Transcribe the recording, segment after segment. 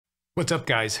What's up,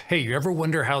 guys? Hey, you ever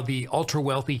wonder how the ultra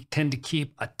wealthy tend to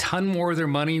keep a ton more of their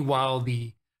money while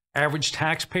the average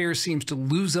taxpayer seems to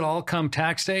lose it all come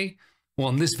tax day? Well,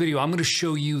 in this video, I'm going to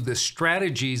show you the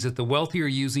strategies that the wealthy are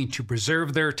using to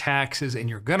preserve their taxes, and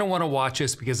you're going to want to watch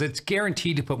this because it's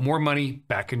guaranteed to put more money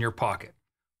back in your pocket.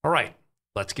 All right,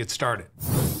 let's get started.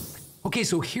 Okay,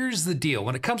 so here's the deal.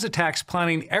 When it comes to tax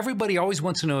planning, everybody always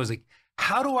wants to know is like,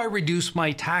 how do I reduce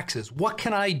my taxes? What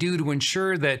can I do to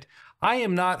ensure that I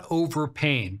am not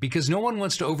overpaying? Because no one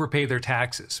wants to overpay their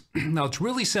taxes. Now, it's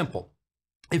really simple.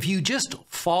 If you just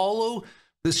follow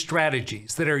the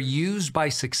strategies that are used by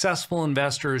successful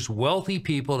investors, wealthy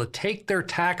people to take their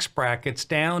tax brackets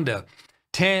down to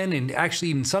 10 and actually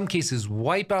in some cases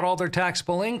wipe out all their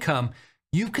taxable income,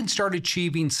 you can start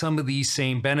achieving some of these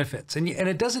same benefits. And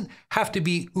it doesn't have to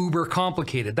be uber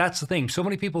complicated. That's the thing. So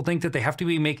many people think that they have to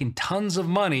be making tons of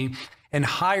money and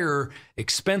hire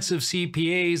expensive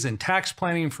CPAs and tax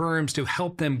planning firms to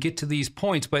help them get to these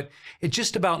points. But it's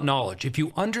just about knowledge. If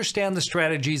you understand the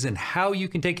strategies and how you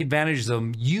can take advantage of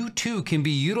them, you too can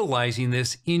be utilizing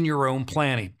this in your own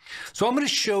planning. So I'm going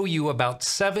to show you about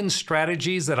 7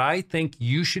 strategies that I think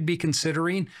you should be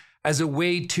considering as a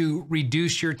way to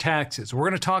reduce your taxes. We're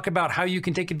going to talk about how you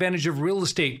can take advantage of real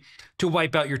estate to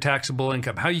wipe out your taxable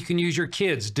income, how you can use your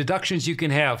kids, deductions you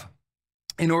can have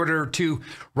in order to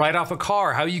write off a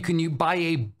car, how you can buy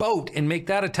a boat and make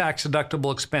that a tax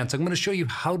deductible expense. I'm going to show you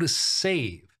how to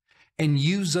save and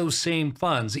use those same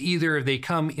funds. Either they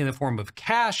come in the form of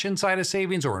cash inside a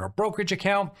savings or in a brokerage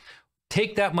account.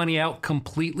 Take that money out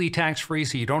completely tax-free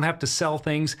so you don't have to sell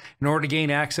things in order to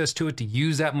gain access to it, to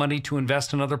use that money to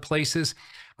invest in other places.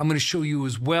 I'm going to show you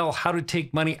as well how to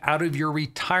take money out of your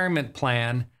retirement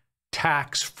plan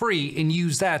tax-free and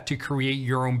use that to create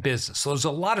your own business. So there's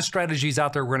a lot of strategies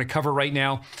out there we're going to cover right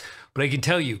now, but I can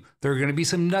tell you there are going to be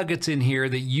some nuggets in here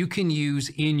that you can use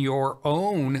in your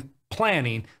own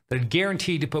planning that are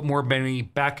guaranteed to put more money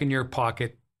back in your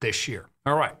pocket this year.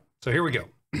 All right, so here we go.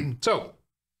 So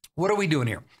what are we doing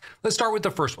here? Let's start with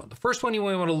the first one. The first one you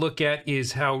want to look at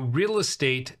is how real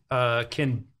estate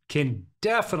can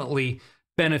definitely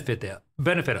benefit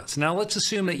us. Now, let's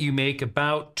assume that you make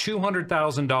about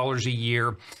 $200,000 a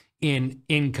year in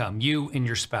income, you and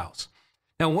your spouse.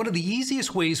 Now, one of the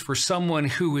easiest ways for someone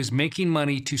who is making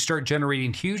money to start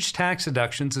generating huge tax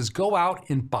deductions is go out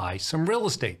and buy some real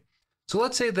estate. So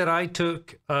let's say that I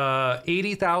took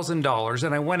 $80,000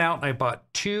 and I went out and I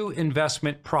bought 2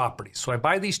 investment properties. So I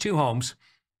buy these 2 homes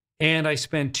and I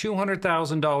spend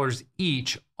 $200,000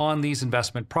 each on these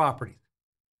investment properties.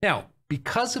 Now,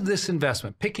 because of this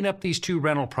investment, picking up these 2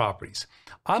 rental properties,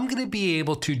 I'm going to be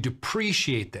able to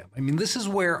depreciate them. I mean, this is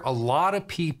where a lot of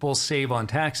people save on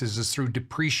taxes, is through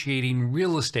depreciating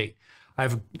real estate. I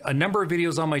have a number of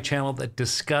videos on my channel that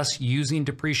discuss using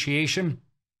depreciation.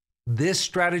 This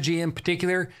strategy in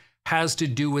particular has to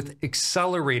do with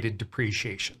accelerated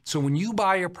depreciation. So when you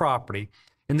buy a property,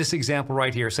 in this example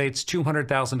right here, say it's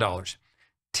 $200,000,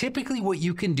 typically what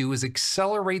you can do is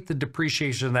accelerate the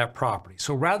depreciation of that property.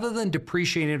 So rather than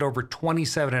depreciating it over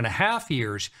 27.5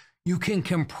 years, you can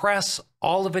compress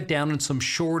all of it down in some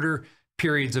shorter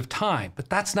periods of time. But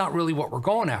that's not really what we're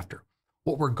going after.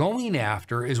 What we're going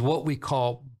after is what we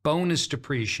call bonus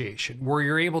depreciation, where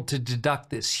you're able to deduct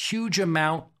this huge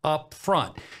amount up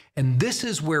front. And this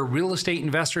is where real estate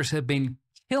investors have been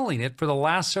killing it for the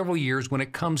last several years when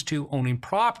it comes to owning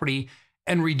property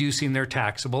and reducing their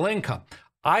taxable income.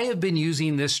 I have been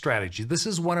using this strategy. This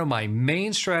is one of my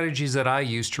main strategies that I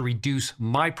use to reduce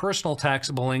my personal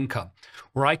taxable income,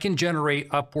 where I can generate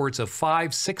upwards of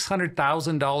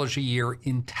 $500,000–$600,000 a year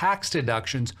in tax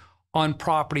deductions on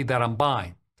property that I'm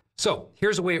buying. So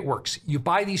here's the way it works. You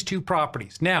buy these 2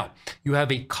 properties. Now, you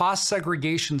have a cost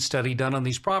segregation study done on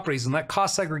these properties, and that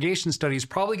cost segregation study is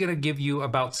probably going to give you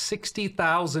about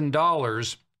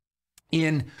 $60,000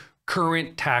 in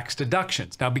current tax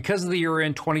deductions. Now, because of the year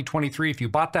in 2023, if you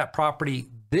bought that property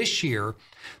this year,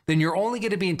 then you're only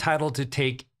going to be entitled to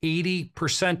take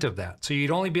 80% of that. So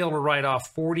you'd only be able to write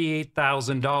off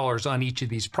 $48,000 on each of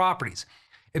these properties.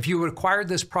 If you acquired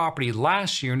this property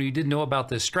last year and you didn't know about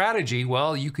this strategy,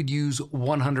 well, you could use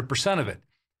 100% of it.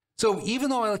 So even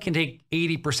though I can take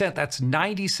 80%, that's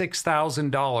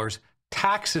 $96,000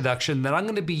 tax deduction that I'm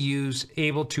going to be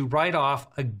able to write off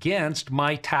against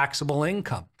my taxable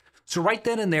income. So right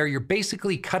then and there, you're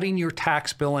basically cutting your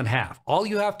tax bill in half. All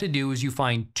you have to do is you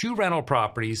find 2 rental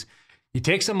properties, you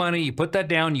take some money, you put that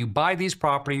down, you buy these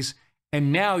properties,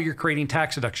 and now you're creating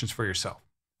tax deductions for yourself.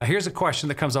 Now, here's a question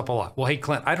that comes up a lot. Well, hey,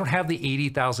 Clint, I don't have the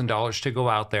 $80,000 to go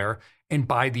out there and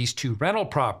buy these 2 rental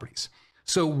properties.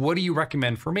 So what do you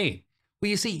recommend for me? Well,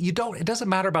 you see, it doesn't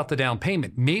matter about the down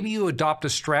payment. Maybe you adopt a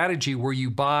strategy where you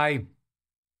buy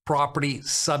property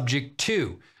subject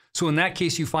to. So in that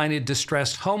case, you find a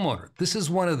distressed homeowner. This is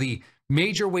one of the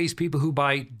major ways people who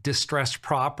buy distressed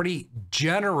property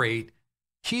generate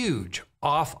huge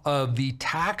off of the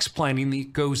tax planning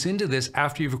that goes into this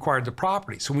after you've acquired the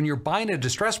property. So when you're buying a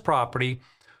distressed property,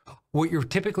 what you're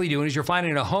typically doing is you're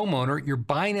finding a homeowner, you're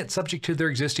buying it subject to their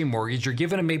existing mortgage, you're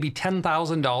giving them maybe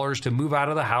 $10,000 to move out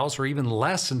of the house or even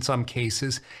less in some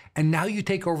cases. And now you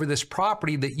take over this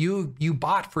property that you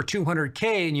bought for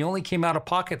 $200K and you only came out of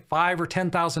pocket $5,000 or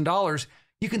 $10,000.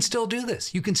 You can still do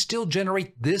this. You can still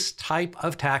generate this type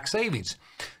of tax savings.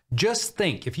 Just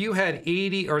think if you had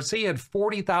say you had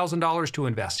 $40,000 to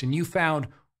invest and you found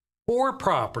 4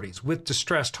 properties with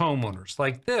distressed homeowners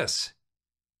like this.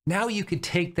 Now you could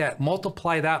take that,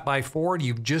 multiply that by 4, and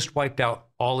you've just wiped out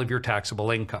all of your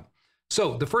taxable income.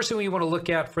 So the first thing we want to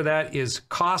look at for that is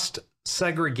cost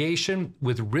segregation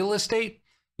with real estate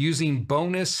using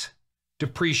bonus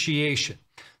depreciation.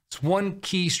 It's one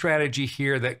key strategy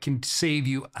here that can save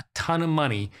you a ton of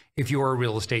money if you're a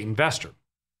real estate investor.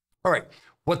 All right,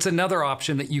 what's another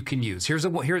option that you can use? So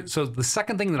the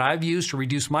second thing that I've used to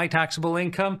reduce my taxable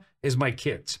income is my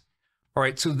kids. All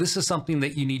right, so this is something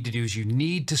that you need to do is you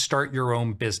need to start your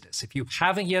own business. If you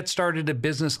haven't yet started a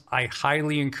business, I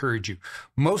highly encourage you.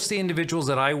 Most of the individuals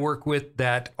that I work with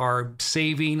that are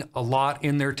saving a lot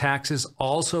in their taxes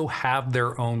also have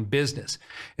their own business.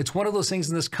 It's one of those things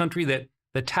in this country that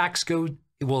the tax code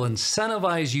will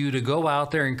incentivize you to go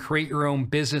out there and create your own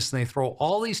business, and they throw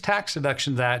all these tax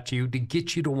deductions at you to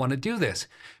get you to want to do this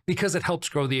because it helps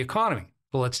grow the economy.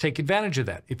 Well, let's take advantage of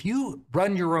that. If you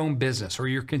run your own business or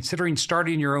you're considering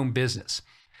starting your own business,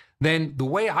 then the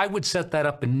way I would set that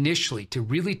up initially to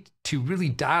really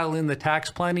dial in the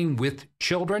tax planning with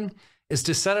children is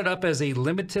to set it up as a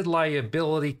limited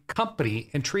liability company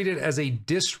and treat it as a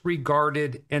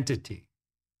disregarded entity.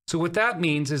 So what that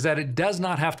means is that it does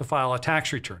not have to file a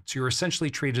tax return. So you're essentially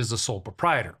treated as a sole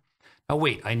proprietor. Now,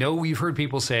 wait, I know we've heard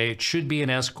people say it should be an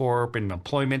S Corp and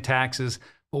employment taxes.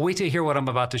 Well, wait till you hear what I'm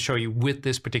about to show you with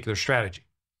this particular strategy.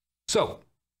 So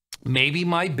maybe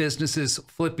my business is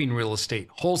flipping real estate,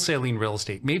 wholesaling real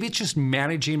estate. Maybe it's just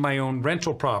managing my own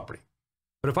rental property.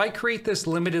 But if I create this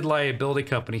limited liability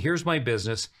company, here's my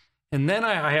business, and then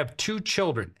I have 2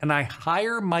 children, and I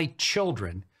hire my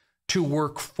children to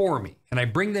work for me. And I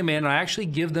bring them in, and I actually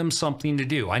give them something to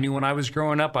do. I knew when I was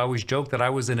growing up, I always joked that I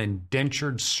was an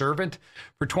indentured servant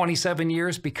for 27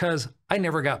 years because I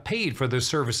never got paid for the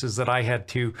services that I had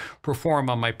to perform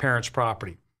on my parents'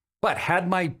 property. But had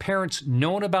my parents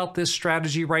known about this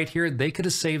strategy right here, they could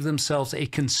have saved themselves a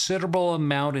considerable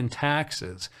amount in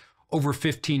taxes over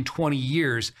 15, 20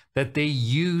 years that they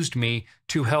used me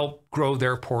to help grow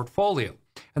their portfolio.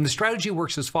 And the strategy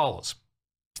works as follows.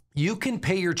 You can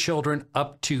pay your children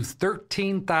up to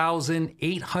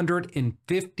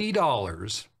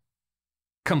 $13,850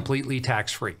 completely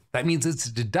tax-free. That means it's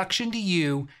a deduction to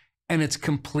you and it's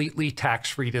completely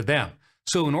tax-free to them.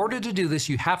 So in order to do this,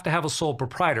 you have to have a sole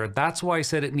proprietor. That's why I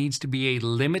said it needs to be a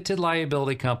limited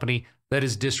liability company that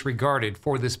is disregarded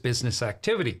for this business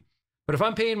activity. But if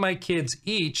I'm paying my kids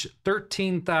each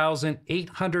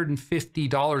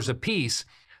 $13,850 a piece,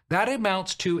 that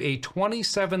amounts to a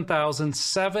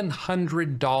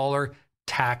 $27,700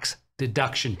 tax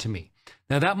deduction to me.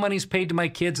 Now that money's paid to my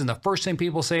kids, and the first thing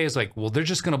people say is like, well, they're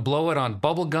just going to blow it on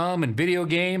bubble gum and video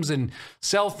games and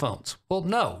cell phones. Well,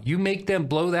 no, you make them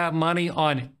blow that money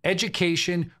on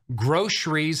education,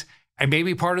 groceries, and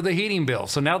maybe part of the heating bill.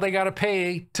 So now they got to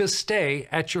pay to stay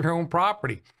at your home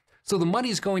property. So the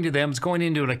money's going to them, it's going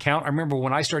into an account. I remember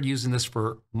when I started using this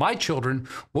for my children,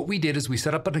 what we did is we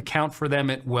set up an account for them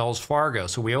at Wells Fargo.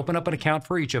 So we opened up an account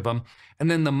for each of them, and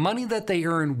then the money that they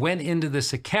earned went into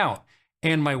this account.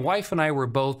 And my wife and I were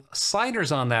both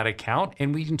signers on that account,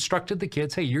 and we instructed the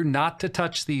kids, hey, you're not to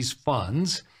touch these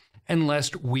funds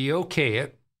unless we okay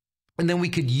it. And then we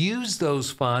could use those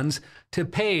funds to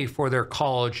pay for their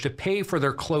college, to pay for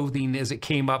their clothing as it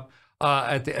came up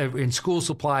in school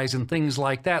supplies and things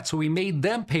like that. So we made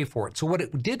them pay for it. So what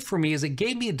it did for me is it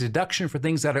gave me a deduction for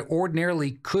things that I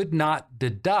ordinarily could not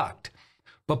deduct.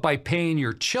 But by paying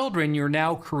your children, you're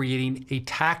now creating a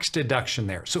tax deduction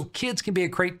there. So kids can be a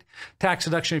great tax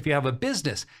deduction if you have a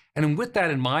business. And with that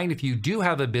in mind, if you do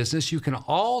have a business, you can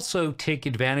also take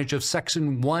advantage of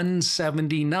Section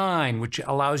 179, which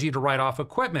allows you to write off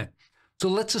equipment. So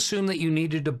let's assume that you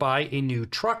needed to buy a new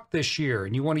truck this year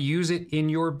and you want to use it in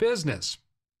your business.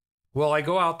 Well, I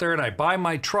go out there and I buy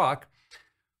my truck.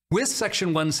 With Section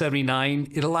 179,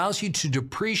 it allows you to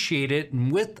depreciate it.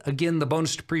 And with, again, the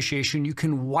bonus depreciation, you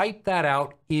can wipe that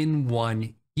out in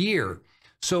 1 year.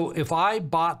 So if I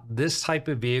bought this type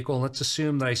of vehicle, and let's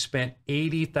assume that I spent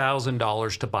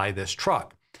 $80,000 to buy this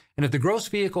truck, and if the gross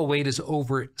vehicle weight is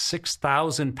over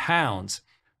 6,000 pounds,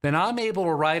 then I'm able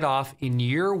to write off in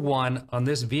year one on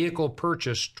this vehicle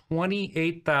purchase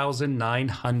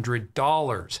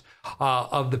 $28,900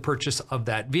 of the purchase of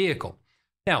that vehicle.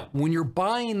 Now, when you're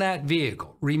buying that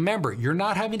vehicle, remember, you're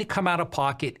not having to come out of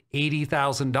pocket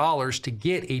 $80,000 to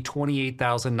get a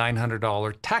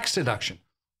 $28,900 tax deduction.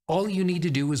 All you need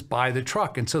to do is buy the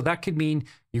truck. And so that could mean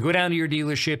you go down to your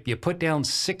dealership, you put down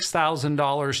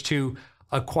 $6,000 to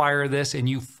acquire this, and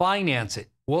you finance it.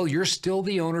 Well, you're still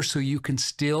the owner, so you can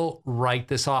still write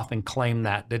this off and claim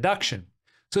that deduction.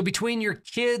 So between your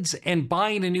kids and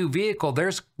buying a new vehicle,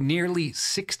 there's nearly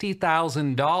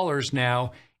 $60,000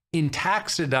 now in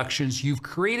tax deductions you've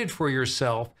created for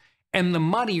yourself. And the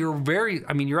money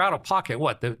you're out of pocket.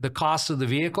 What? The cost of the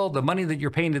vehicle, the money that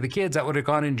you're paying to the kids, that would have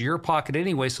gone into your pocket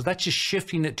anyway. So that's just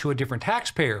shifting it to a different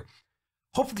taxpayer.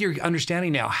 Hopefully you're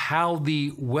understanding now how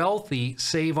the wealthy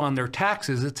save on their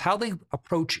taxes. It's how they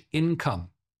approach income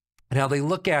and how they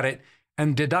look at it,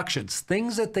 and deductions,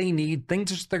 things that they need,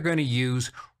 things that they're going to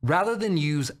use. Rather than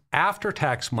use after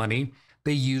tax money,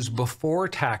 they use before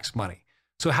tax money.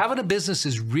 So having a business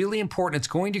is really important. It's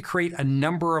going to create a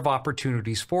number of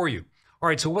opportunities for you. All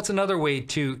right, so what's another way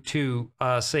to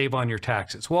save on your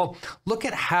taxes? Well, look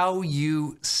at how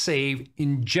you save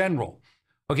in general.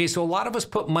 Okay, so a lot of us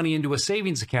put money into a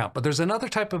savings account, but there's another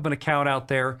type of an account out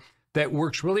there that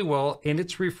works really well, and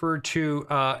it's referred to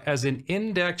as an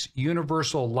index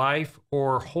universal life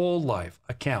or whole life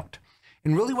account.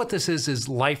 And really what this is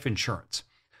life insurance.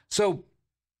 So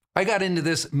I got into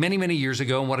this many, many years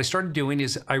ago, and what I started doing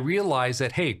is I realized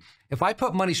that, hey, if I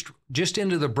put money just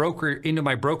into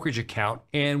my brokerage account,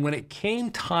 and when it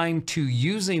came time to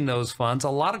using those funds, a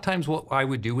lot of times what I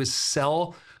would do is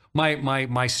sell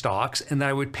my stocks, and then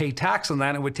I would pay tax on that,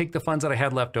 and I would take the funds that I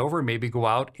had left over and maybe go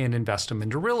out and invest them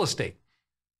into real estate.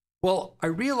 Well, I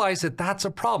realized that that's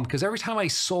a problem, because every time I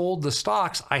sold the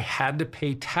stocks, I had to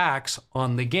pay tax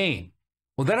on the gain.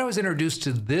 Well, then I was introduced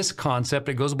to this concept.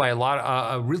 It goes by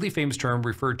a really famous term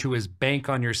referred to as bank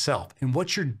on yourself. And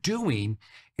what you're doing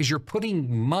is you're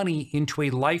putting money into a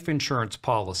life insurance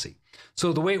policy.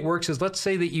 So the way it works is, let's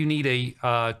say that you need a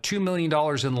 $2 million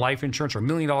in life insurance, or $1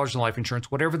 million in life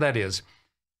insurance, whatever that is.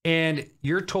 And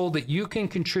you're told that you can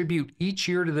contribute each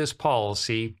year to this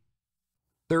policy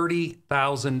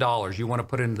 $30,000 you want to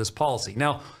put into this policy.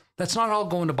 Now, that's not all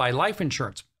going to buy life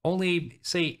insurance. Only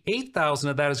say $8,000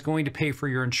 of that is going to pay for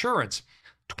your insurance.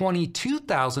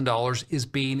 $22,000 is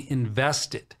being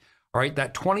invested. All right,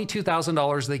 that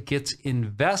 $22,000 that gets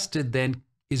invested then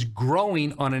is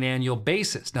growing on an annual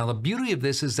basis. Now, the beauty of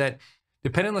this is that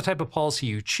depending on the type of policy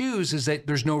you choose, is that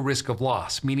there's no risk of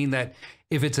loss, meaning that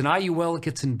if it's an IUL, it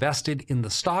gets invested in the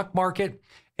stock market,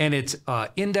 and it's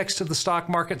indexed to the stock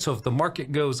market. So if the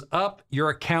market goes up, your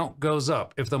account goes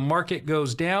up. If the market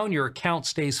goes down, your account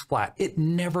stays flat. It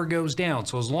never goes down.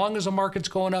 So as long as the market's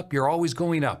going up, you're always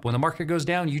going up. When the market goes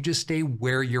down, you just stay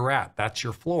where you're at. That's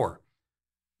your floor.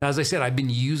 Now, as I said, I've been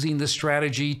using this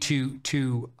strategy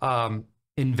to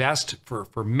invest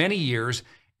for many years,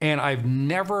 and I've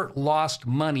never lost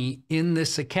money in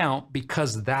this account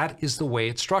because that is the way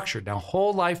it's structured. Now,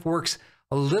 whole life works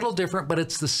a little different, but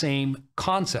it's the same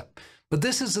concept. But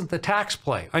this isn't the tax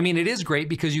play. I mean, it is great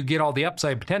because you get all the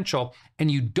upside potential and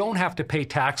you don't have to pay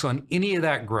tax on any of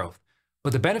that growth.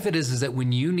 But the benefit is that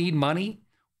when you need money,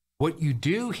 what you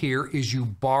do here is you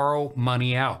borrow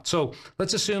money out. So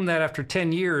let's assume that after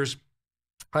 10 years,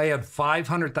 I had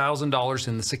 $500,000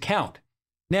 in this account.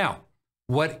 Now,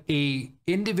 what a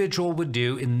individual would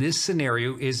do in this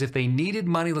scenario is if they needed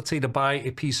money, let's say to buy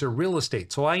a piece of real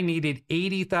estate. So I needed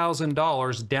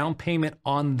 $80,000 down payment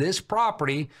on this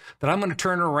property that I'm going to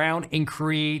turn around and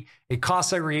create a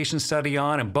cost segregation study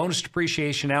on and bonus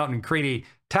depreciation out and create a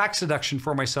tax deduction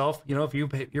for myself. You know, if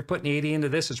you're putting 80 into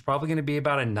this, it's probably going to be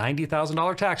about a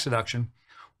 $90,000 tax deduction.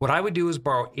 What I would do is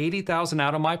borrow $80,000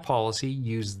 out of my policy,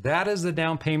 use that as the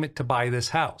down payment to buy this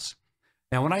house.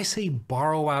 Now, when I say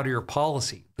borrow out of your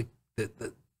policy,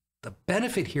 the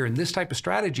benefit here in this type of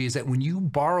strategy is that when you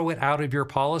borrow it out of your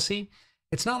policy,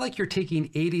 it's not like you're taking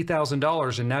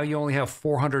 $80,000 and now you only have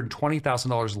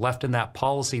 $420,000 left in that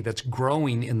policy that's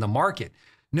growing in the market.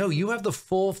 No, you have the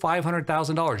full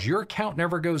 $500,000. Your account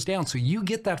never goes down. So you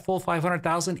get that full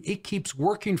 $500,000. It keeps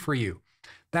working for you.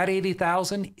 That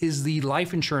 $80,000 is the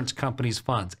life insurance company's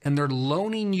funds, and they're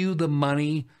loaning you the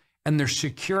money and they're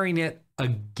securing it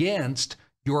against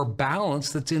your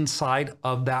balance that's inside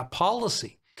of that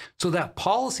policy. So that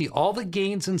policy, all the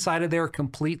gains inside of there are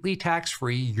completely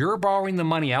tax-free. You're borrowing the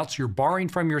money out, so you're borrowing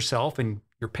from yourself, and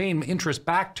You're paying interest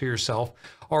back to yourself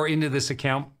or into this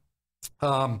account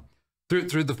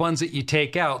through the funds that you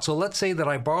take out. So let's say that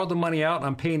I borrowed the money out and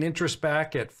I'm paying interest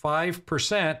back at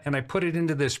 5%, and I put it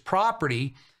into this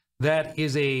property that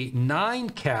is a 9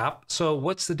 cap. So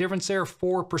what's the difference there?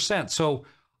 4%. So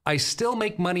I still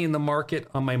make money in the market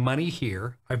on my money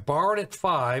here. I borrowed at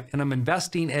 5 and I'm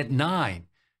investing at 9.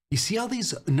 You see how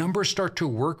these numbers start to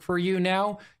work for you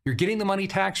now? You're getting the money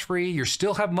tax-free. You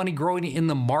still have money growing in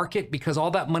the market because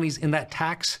all that money's in that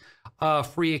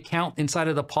tax-free account inside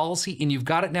of the policy, and you've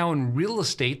got it now in real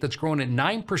estate that's growing at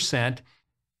 9%,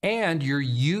 and you're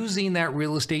using that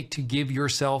real estate to give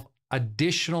yourself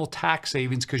additional tax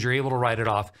savings because you're able to write it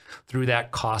off through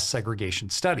that cost segregation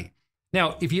study.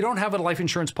 Now, if you don't have a life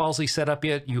insurance policy set up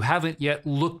yet, you haven't yet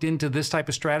looked into this type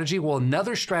of strategy, well,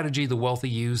 another strategy the wealthy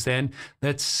use then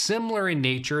that's similar in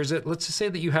nature is that, let's just say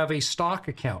that you have a stock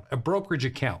account, a brokerage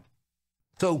account.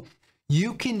 So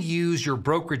you can use your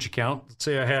brokerage account. Let's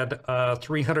say I had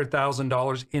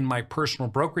 $300,000 in my personal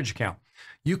brokerage account.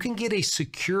 You can get a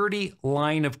security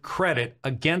line of credit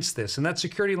against this. And that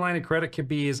security line of credit could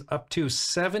be up to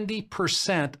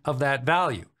 70% of that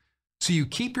value. So you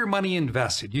keep your money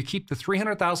invested. You keep the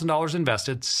 $300,000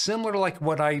 invested, similar to like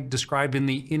what I described in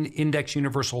the Index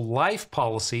Universal Life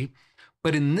policy.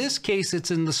 But in this case, it's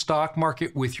in the stock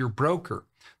market with your broker.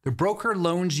 The broker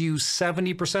loans you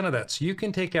 70% of that. So you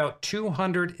can take out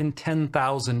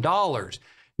 $210,000.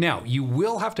 Now, you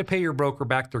will have to pay your broker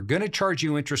back. They're going to charge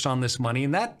you interest on this money.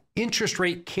 And that interest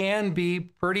rate can be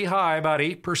pretty high, about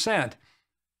 8%,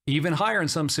 even higher in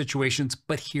some situations.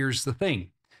 But here's the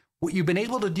thing. What you've been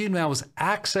able to do now is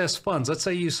access funds. Let's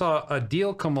say you saw a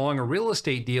deal come along, a real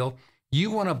estate deal.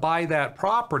 You want to buy that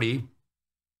property.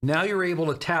 Now you're able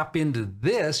to tap into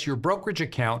this, your brokerage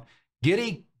account, get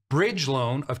a bridge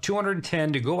loan of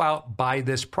 $210 to go out, buy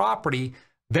this property.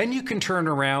 Then you can turn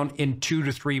around in 2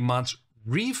 to 3 months,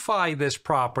 refi this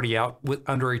property out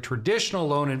under a traditional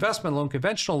loan, investment loan,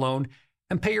 conventional loan,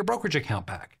 and pay your brokerage account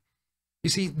back. You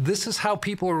see, this is how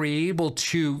people are able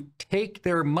to take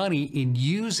their money and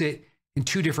use it in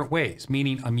 2 different ways,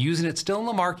 meaning I'm using it still in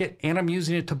the market and I'm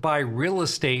using it to buy real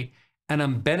estate, and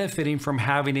I'm benefiting from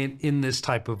having it in this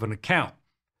type of an account.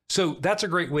 So that's a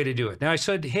great way to do it. Now I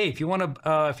said, hey, if you want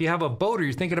to, if you have a boat or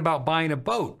you're thinking about buying a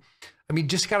boat, I mean,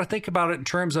 just got to think about it in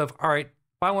terms of, all right,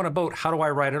 if I want a boat, how do I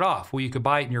write it off? Well, you could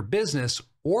buy it in your business,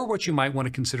 or what you might want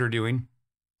to consider doing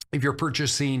if you're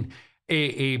purchasing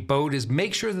a boat is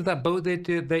make sure that that boat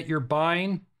that you're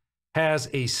buying has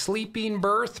a sleeping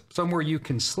berth, somewhere you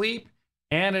can sleep,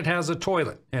 and it has a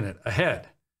toilet in it, a head.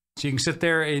 So you can sit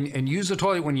there and use the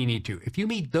toilet when you need to. If you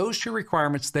meet those 2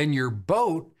 requirements, then your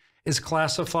boat is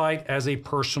classified as a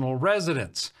personal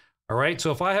residence. All right,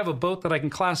 so if I have a boat that I can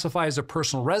classify as a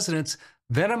personal residence,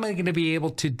 then I'm going to be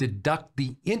able to deduct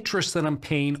the interest that I'm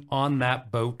paying on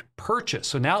that boat purchase.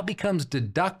 So now it becomes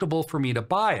deductible for me to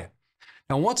buy it.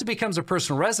 Now, once it becomes a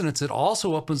personal residence, it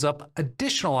also opens up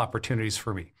additional opportunities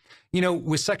for me. You know,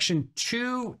 with Section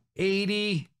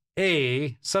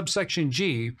 280A, subsection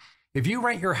G, if you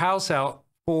rent your house out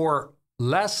for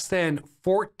less than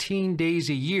 14 days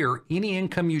a year, any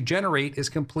income you generate is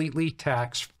completely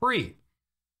tax-free.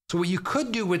 So what you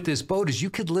could do with this boat is you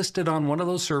could list it on one of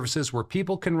those services where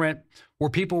people can rent, where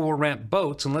people will rent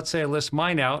boats. And let's say I list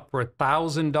mine out for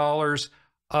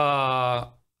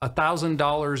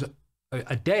 $1,000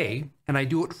 a day, and I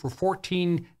do it for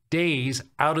 14 days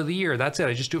out of the year. That's it.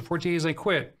 I just do it 14 days and I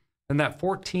quit. And that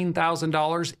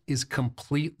 $14,000 is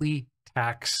completely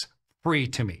tax-free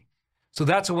to me. So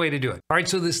that's a way to do it. All right,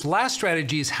 so this last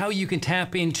strategy is how you can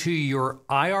tap into your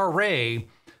IRA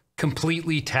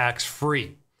completely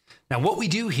tax-free. Now, what we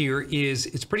do here is,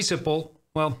 it's pretty simple,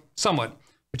 well, somewhat.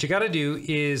 What you got to do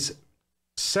is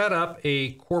set up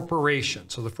a corporation.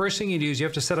 So the first thing you do is you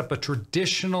have to set up a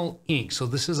traditional Inc. So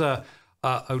this is a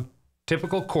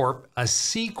typical corp. A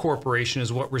C corporation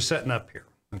is what we're setting up here,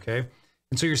 okay?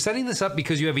 And so you're setting this up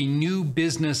because you have a new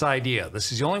business idea.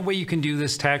 This is the only way you can do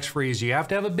this tax-free is you have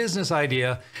to have a business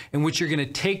idea in which you're going to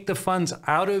take the funds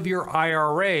out of your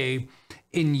IRA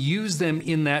and use them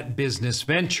in that business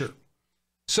venture.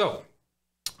 So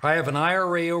I have an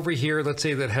IRA over here, let's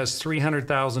say that has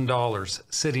 $300,000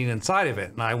 sitting inside of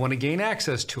it, and I want to gain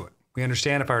access to it. We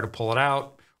understand if I were to pull it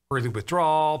out, early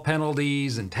withdrawal,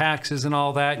 penalties and taxes and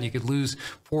all that, and you could lose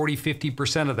 40,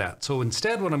 50% of that. So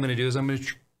instead, what I'm going to do is I'm going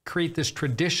to create this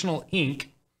traditional Inc.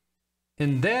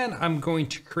 And then I'm going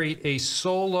to create a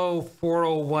solo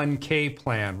 401k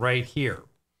plan right here.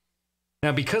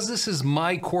 Now, because this is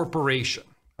my corporation,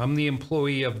 I'm the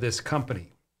employee of this company.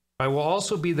 I will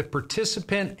also be the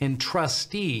participant and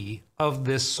trustee of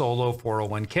this solo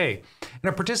 401k. And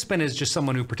a participant is just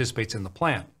someone who participates in the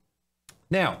plan.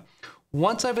 Now,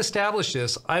 once I've established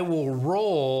this, I will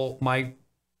roll my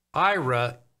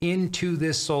IRA into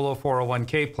this solo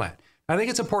 401k plan. I think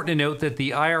it's important to note that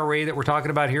the IRA that we're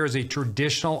talking about here is a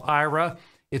traditional IRA.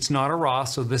 It's not a Roth,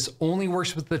 so this only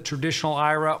works with the traditional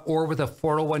IRA or with a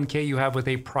 401k you have with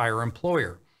a prior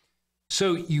employer.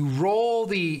 So you roll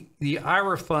the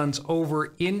IRA funds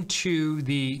over into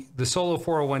the solo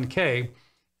 401k,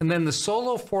 and then the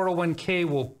solo 401k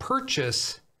will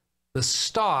purchase the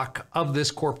stock of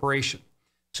this corporation.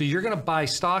 So you're going to buy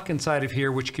stock inside of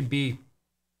here, which could be,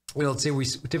 well, let's say we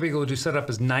typically do set up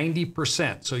as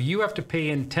 90%. So you have to pay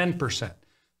in 10%.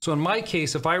 So in my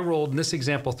case, if I rolled in this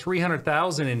example,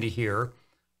 300,000 into here,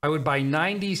 I would buy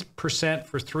 90%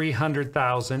 for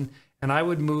 300,000, and I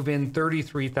would move in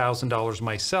 $33,000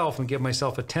 myself and give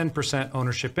myself a 10%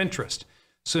 ownership interest.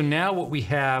 So now what we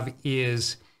have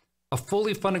is a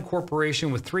fully funded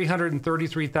corporation with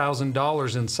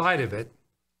 $333,000 inside of it.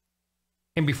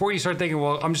 And before you start thinking,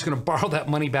 well, I'm just going to borrow that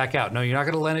money back out. No, you're not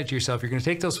going to lend it to yourself. You're going to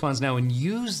take those funds now and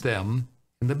use them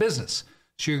in the business.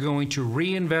 So you're going to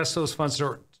reinvest those funds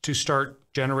to start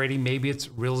generating. Maybe it's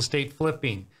real estate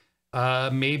flipping.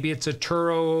 Maybe it's a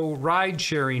Turo ride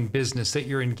sharing business that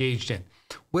you're engaged in.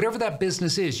 Whatever that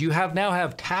business is, you now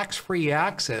have tax-free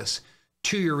access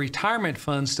to your retirement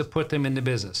funds to put them into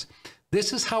business.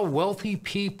 This is how wealthy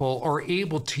people are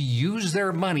able to use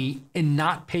their money and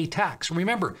not pay tax.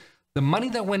 Remember, the money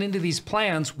that went into these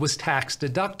plans was tax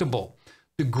deductible.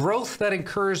 The growth that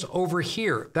occurs over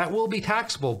here, that will be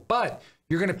taxable, but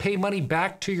you're going to pay money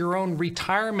back to your own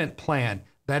retirement plan.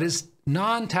 That is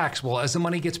non-taxable as the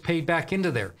money gets paid back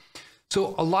into there.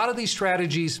 So a lot of these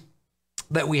strategies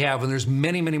that we have, and there's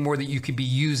many, many more that you could be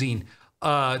using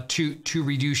to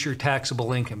reduce your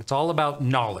taxable income. It's all about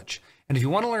knowledge. And if you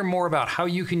want to learn more about how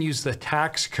you can use the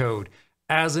tax code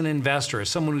as an investor, as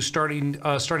someone who's starting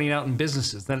out in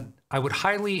businesses, then I would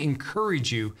highly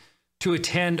encourage you to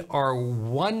attend our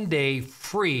one-day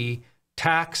free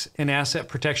tax and asset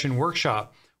protection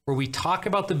workshop, where we talk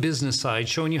about the business side,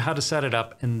 showing you how to set it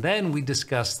up, and then we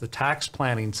discuss the tax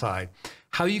planning side,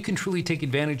 how you can truly take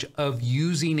advantage of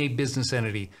using a business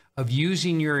entity, of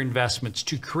using your investments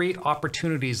to create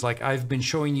opportunities like I've been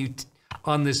showing you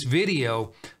on this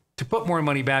video, to put more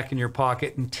money back in your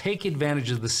pocket and take advantage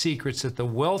of the secrets that the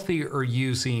wealthy are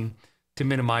using to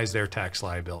minimize their tax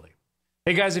liability.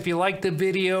 Hey guys, if you liked the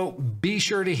video, be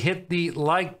sure to hit the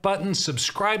like button,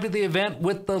 subscribe to the event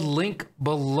with the link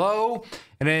below.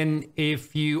 And then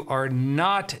if you are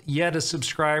not yet a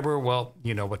subscriber, well,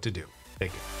 you know what to do.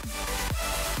 Take it.